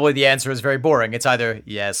 probably the answer is very boring. It's either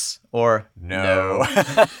yes or no.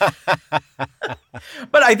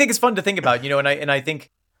 But I think it's fun to think about, and I think,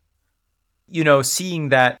 seeing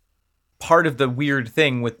that part of the weird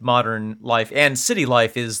thing with modern life and city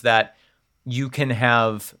life is that you can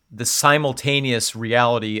have the simultaneous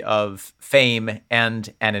reality of fame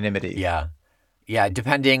and anonymity. Yeah. Yeah,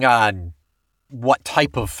 depending on what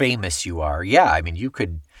type of famous you are. Yeah, I mean, you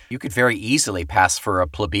could very easily pass for a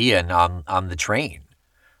plebeian on the train.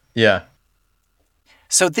 Yeah.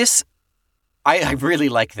 So I really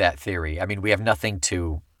like that theory. I mean, we have nothing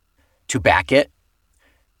to back it,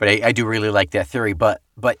 but I do really like that theory. But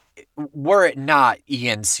were it not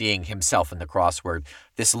Ian seeing himself in the crossword,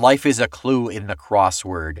 this life is a clue in the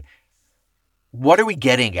crossword, what are we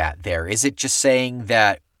getting at there? Is it just saying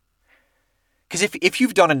that, because if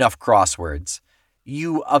you've done enough crosswords,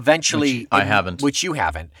 you eventually... Which you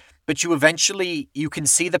haven't. But you can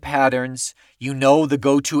see the patterns, the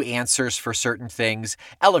go-to answers for certain things.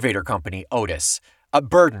 Elevator company, Otis. A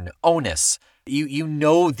burden, onus. You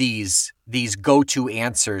know these go-to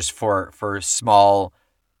answers for the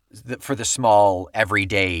small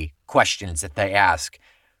everyday questions that they ask.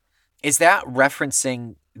 Is that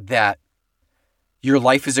referencing that your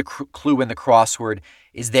life is a clue in the crossword?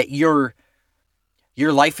 Is that your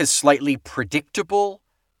life is slightly predictable,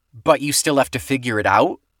 but you still have to figure it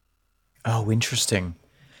out? Oh, interesting.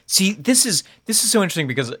 See, this is so interesting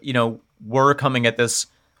because, we're coming at this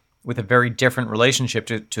with a very different relationship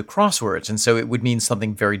to crosswords. And so it would mean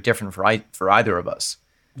something very different for either of us.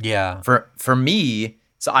 Yeah. For me,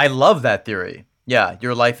 so I love that theory. Yeah,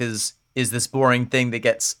 your life is this boring thing that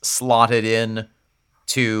gets slotted in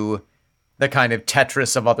to the kind of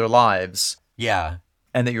Tetris of other lives, Yeah.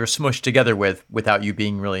 and that you're smushed together without you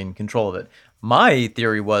being really in control of it. My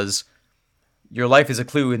theory was your life is a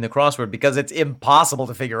clue in the crossword because it's impossible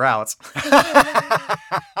to figure out.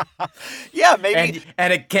 Yeah, maybe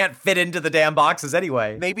and it can't fit into the damn boxes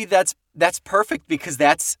anyway. maybe that's perfect because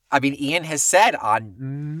Ian has said on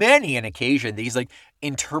many an occasion that he's like,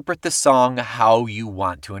 interpret the song how you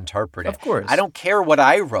want to interpret it. Of course. I don't care what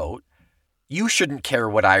I wrote. You shouldn't care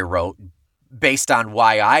what I wrote based on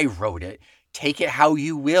why I wrote it. Take it how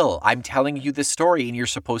you will. I'm telling you the story and you're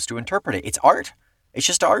supposed to interpret it. It's art. It's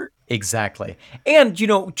just art. Exactly. And,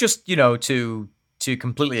 just, to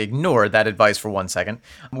completely ignore that advice for 1 second,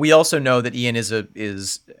 we also know that Ian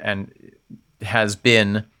is and has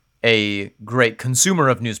been a great consumer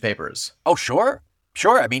of newspapers. Oh, sure.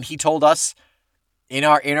 Sure. I mean, he told us in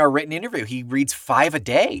our written interview, he reads 5 a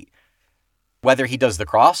day. Whether he does the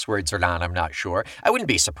crosswords or not, I'm not sure. I wouldn't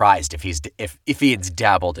be surprised if Ian's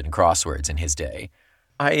dabbled in crosswords in his day.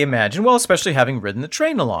 I imagine, well, especially having ridden the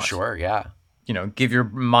train a lot. Sure, yeah. Give your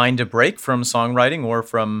mind a break from songwriting or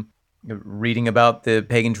from reading about the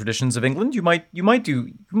pagan traditions of England. You might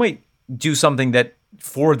do something that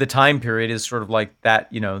for the time period is sort of like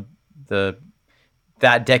that,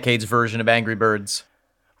 that decade's version of Angry Birds.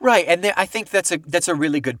 Right, and I think that's a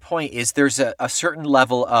really good point. Is there's a certain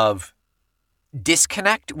level of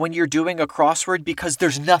disconnect when you're doing a crossword because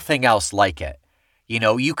there's nothing else like it.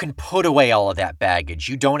 You can put away all of that baggage.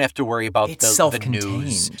 You don't have to worry about It's the self-contained.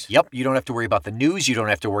 news. Yep, you don't have to worry about the news. You don't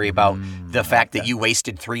have to worry about the fact that you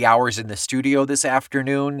wasted 3 hours in the studio this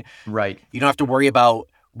afternoon. Right. You don't have to worry about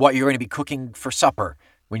what you're going to be cooking for supper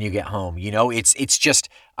when you get home. It's just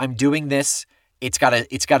I'm doing this. It's got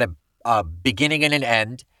a beginning and an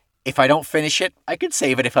end. If I don't finish it, I could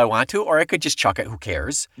save it if I want to, or I could just chuck it. Who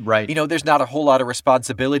cares? Right. There's not a whole lot of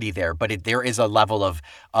responsibility there, but there is a level of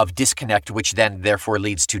disconnect, which then therefore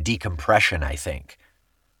leads to decompression, I think.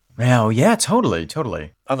 Well, yeah, totally.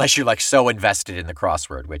 Unless you're like so invested in the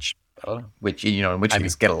crossword, which I don't know. Which, in which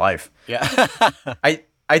case, get a life. Yeah.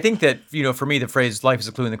 I think that, for me, the phrase "life is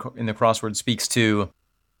a clue in the crossword" speaks to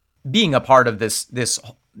being a part of this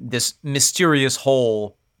mysterious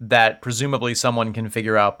whole that presumably someone can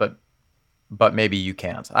figure out, but maybe you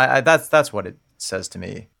can't. That's what it says to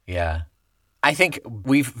me. Yeah. I think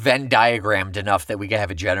we've Venn diagrammed enough that we can have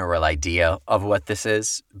a general idea of what this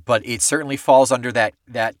is, but it certainly falls under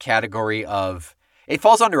that category of, it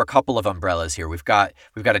falls under a couple of umbrellas here. We've got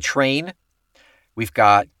a train. We've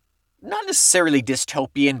got not necessarily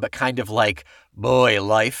dystopian, but kind of like, boy,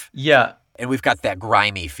 life. Yeah. And we've got that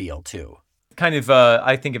grimy feel too. Kind of,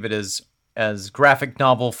 I think of it as graphic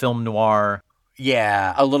novel, film noir.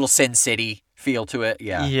 Yeah, a little Sin City feel to it.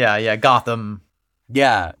 Yeah. Yeah, Gotham.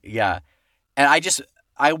 Yeah. And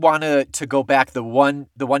I want to go back the one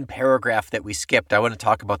paragraph that we skipped. I want to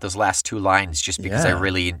talk about those last 2 lines just because I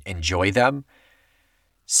really enjoy them.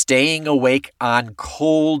 Staying awake on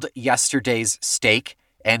cold yesterday's steak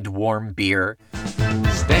and warm beer.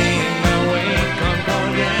 Staying awake on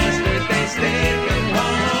cold yesterday's steak and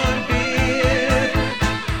warm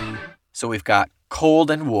beer. So we've got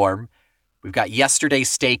cold and warm. We've got yesterday's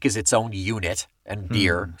steak as its own unit and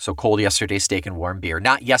beer. So cold yesterday's steak and warm beer,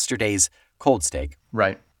 not yesterday's cold steak.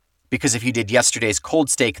 Right. Because if you did yesterday's cold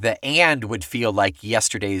steak, the and would feel like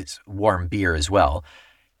yesterday's warm beer as well.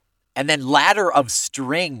 And then ladder of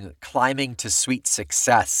string climbing to sweet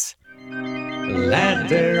success.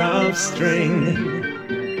 Ladder of string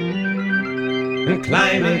and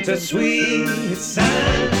climbing to sweet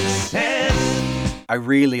success. I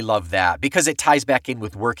really love that because it ties back in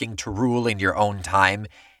with working to rule in your own time.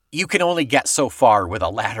 You can only get so far with a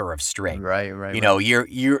ladder of string. Right.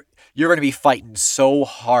 You're going to be fighting so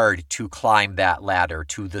hard to climb that ladder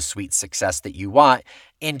to the sweet success that you want.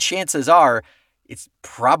 And chances are it's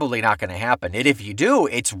probably not going to happen. And if you do,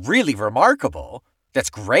 it's really remarkable. That's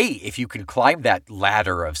great if you can climb that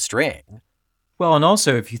ladder of string. Well, and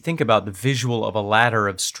also if you think about the visual of a ladder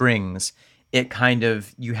of strings, it kind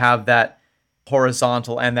of, you have that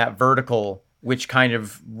horizontal and that vertical, which kind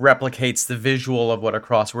of replicates the visual of what a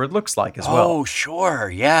crossword looks like as well. Oh, sure.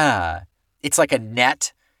 Yeah. It's like a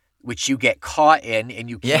net, which you get caught in and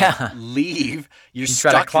you can't leave. You're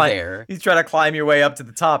stuck there. You try to climb your way up to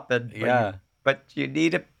the top, then. Yeah. But you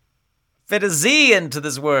need to fit a Z into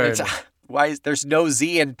this word. There's no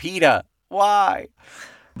Z in PETA? Why?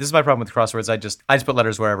 This is my problem with crosswords. I just put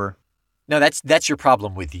letters wherever. No, that's your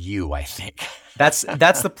problem with you, I think. That's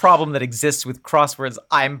the problem that exists with crosswords.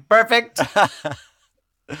 I'm perfect.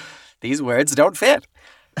 These words don't fit.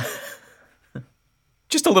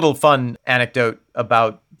 Just a little fun anecdote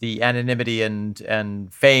about the anonymity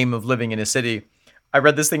and fame of living in a city. I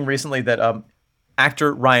read this thing recently that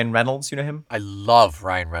actor Ryan Reynolds, you know him? I love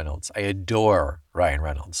Ryan Reynolds. I adore Ryan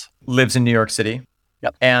Reynolds. Lives in New York City.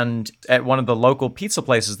 Yep. And at one of the local pizza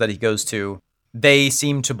places that he goes to, they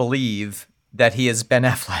seem to believe that he is Ben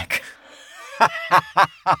Affleck.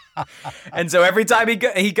 And so every time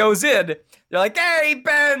he goes in, they're like, "Hey,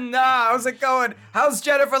 Ben, how's it going? How's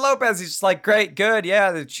Jennifer Lopez?" He's just like, "Great, good,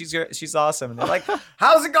 yeah, she's awesome." And they're like,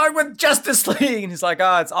 "How's it going with Justice League?" And he's like,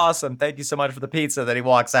 "Oh, it's awesome. Thank you so much for the pizza." Then he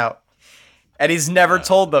walks out. And he's never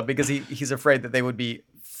told them because he's afraid that they would be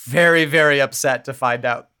very, very upset to find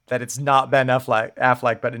out that it's not Ben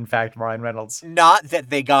Affleck, but in fact Ryan Reynolds. Not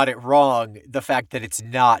that they got it wrong, the fact that it's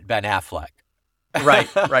not Ben Affleck. Right.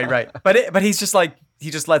 But he's just like,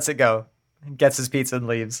 he just lets it go, gets his pizza and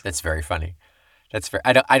leaves. That's very funny.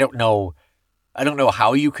 I don't know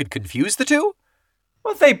how you could confuse the two.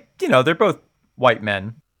 Well, they're both white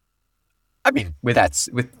men. I mean, with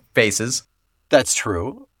faces. That's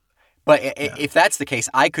true. But if that's the case,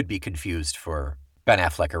 I could be confused for Ben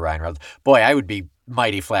Affleck or Ryan Reynolds. Boy, I would be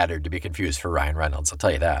mighty flattered to be confused for Ryan Reynolds. I'll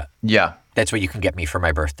tell you that. Yeah. That's what you can get me for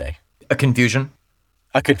my birthday. A confusion?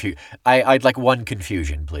 I'd like one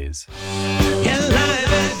confusion, please. Your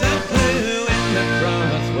life is a clue in the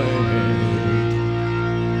crossword.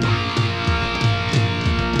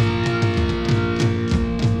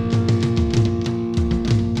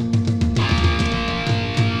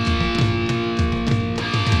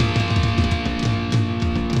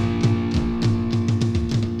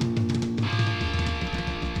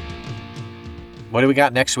 What do we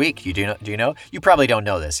got next week? Do you know? You probably don't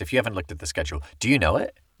know this if you haven't looked at the schedule. Do you know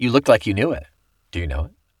it? You looked like you knew it. Do you know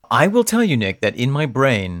it? I will tell you, Nick, that in my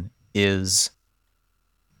brain is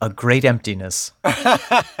a great emptiness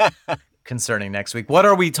concerning next week. What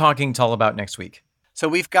are we talking all about next week? So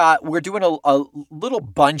we're doing a little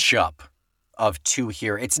bunch up of two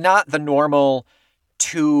here. It's not the normal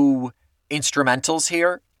two instrumentals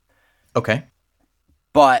here. Okay.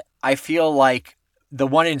 But I feel like the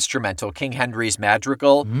one instrumental, King Henry's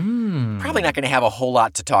Madrigal, probably not going to have a whole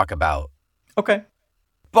lot to talk about. Okay.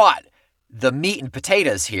 But the meat and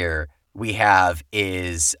potatoes here we have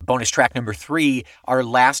is bonus track number 3, our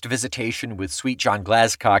last visitation with Sweet John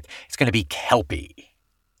Glascock. It's going to be Kelpie.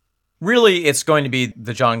 Really, it's going to be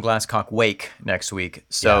the John Glascock Wake next week.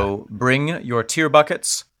 So bring your tear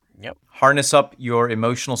buckets. Yep. Harness up your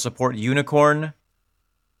emotional support unicorn.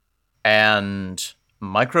 And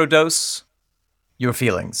microdose your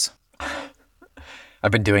feelings.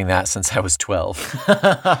 I've been doing that since I was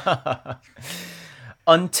 12.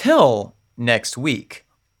 Until next week,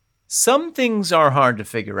 some things are hard to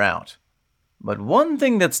figure out. But one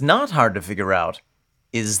thing that's not hard to figure out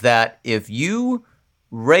is that if you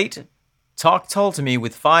rate Talk Tull to Me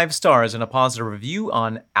with 5 stars and a positive review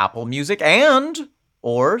on Apple Music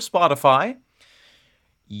or Spotify,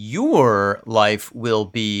 your life will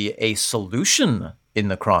be a solution in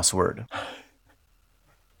the crossword.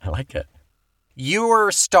 I like it.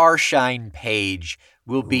 Your Starshine page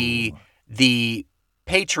will be the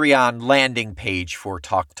Patreon landing page for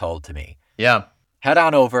Talk Tull to Me. Yeah. Head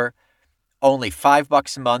on over. Only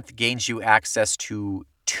 $5 a month gains you access to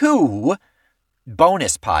 2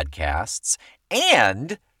 bonus podcasts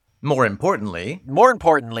and, more importantly,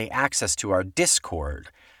 access to our Discord,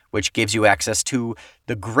 which gives you access to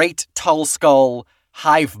the great Tull Skull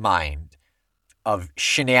hive mind of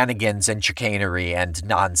shenanigans and chicanery and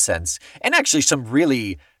nonsense, and actually some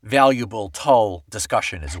really valuable Tull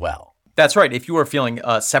discussion as well. That's right. If you are feeling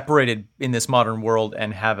separated in this modern world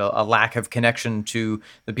and have a lack of connection to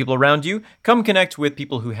the people around you, come connect with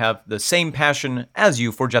people who have the same passion as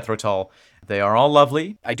you for Jethro Tull. They are all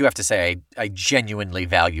lovely. I do have to say, I genuinely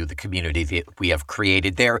value the community that we have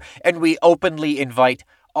created there, and we openly invite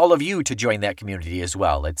all of you to join that community as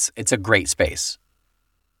well. It's a great space.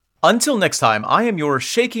 Until next time, I am your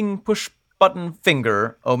shaking push-button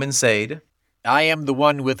finger, Omen Sade. I am the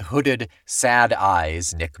one with hooded, sad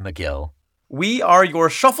eyes, Nick McGill. We are your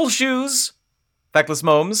shuffle shoes, Feckless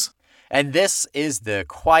Momes. And this is the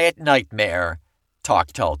quiet nightmare,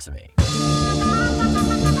 Talk Tull to Me.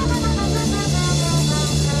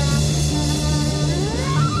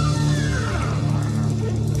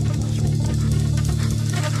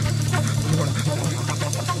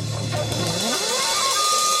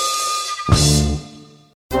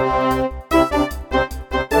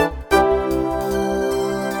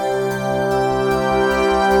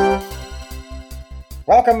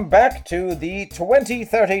 Welcome back to the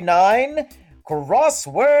 2039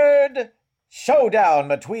 Crossword Showdown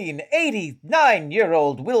between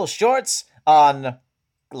 89-year-old Will Shortz on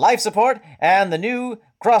life support, and the new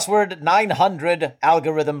Crossword 900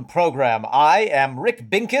 algorithm program. I am Rick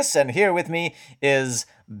Binkus, and here with me is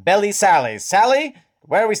Belly Sally. Sally,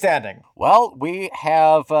 where are we standing? Well, we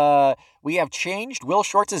have changed Will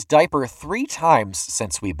Shortz' diaper 3 times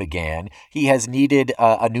since we began. He has needed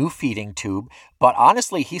a new feeding tube, but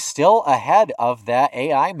honestly, he's still ahead of that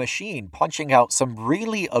AI machine, punching out some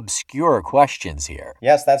really obscure questions here.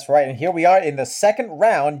 Yes, that's right. And here we are in the second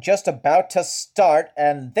round, just about to start,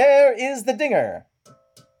 and there is the dinger.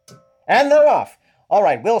 And they're off. All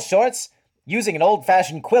right, Will Shortz, using an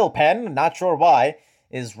old-fashioned quill pen, not sure why,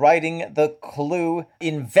 is writing the clue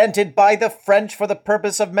invented by the French for the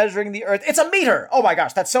purpose of measuring the Earth. It's a meter! Oh my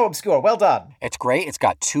gosh, that's so obscure. Well done. It's great. It's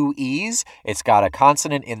got 2 E's. It's got a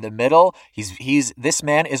consonant in the middle. This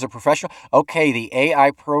man is a professional. Okay, the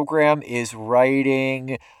AI program is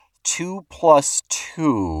writing 2 plus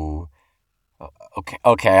 2.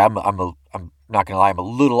 Okay. I'm not gonna lie. I'm a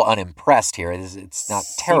little unimpressed here. It's not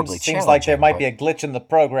terribly challenging. Seems like there might be a glitch in the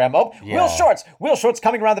program. Oh, yeah. Will Shortz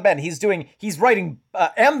coming around the bend. He's writing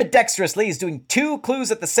ambidextrously. He's doing 2 clues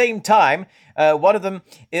at the same time. One of them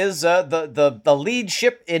is the lead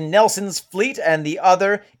ship in Nelson's fleet, and the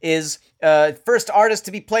other is first artist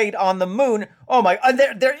to be played on the moon. Oh my!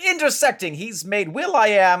 They're intersecting. He's made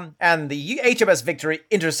Will.i.am and the HMS Victory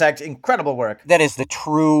intersect. Incredible work. That is the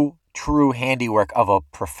true handiwork of a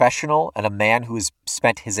professional and a man who has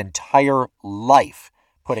spent his entire life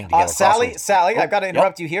putting together Sally, crosswords. I've got to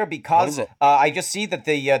interrupt you here because I just see that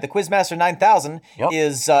the Quizmaster 9000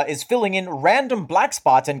 is filling in random black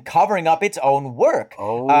spots and covering up its own work.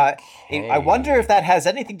 Okay. I wonder if that has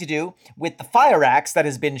anything to do with the fire axe that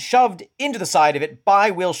has been shoved into the side of it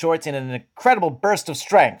by Will Shortz in an incredible burst of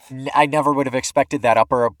strength. I never would have expected that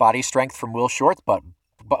upper body strength from Will Shortz, but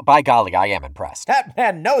by golly, I am impressed. That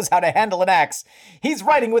man knows how to handle an axe. He's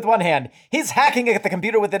writing with one hand. He's hacking at the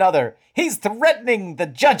computer with another. He's threatening the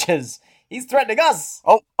judges. He's threatening us.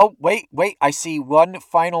 Oh, wait. I see one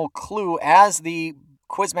final clue as the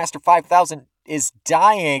Quizmaster 5000 is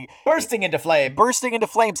dying. Bursting into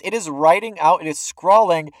flames. It is writing out, it is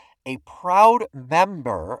scrawling, a proud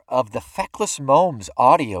member of the Feckless Momes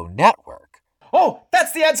audio network. Oh,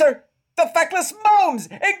 that's the answer. The Feckless Momes.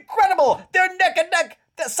 Incredible. They're neck and neck.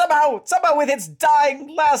 Somehow with its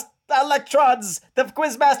dying last electrons, the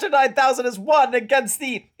Quizmaster 9000 has won against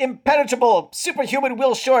the impenetrable, superhuman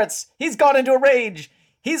Will Shortz. He's gone into a rage.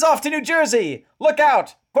 He's off to New Jersey. Look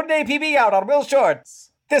out. Put an APB out on Will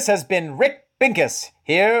Shortz. This has been Rick Binkus,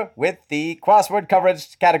 here with the crossword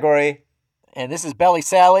coverage category. And this is Belly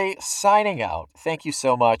Sally signing out. Thank you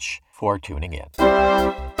so much for tuning in.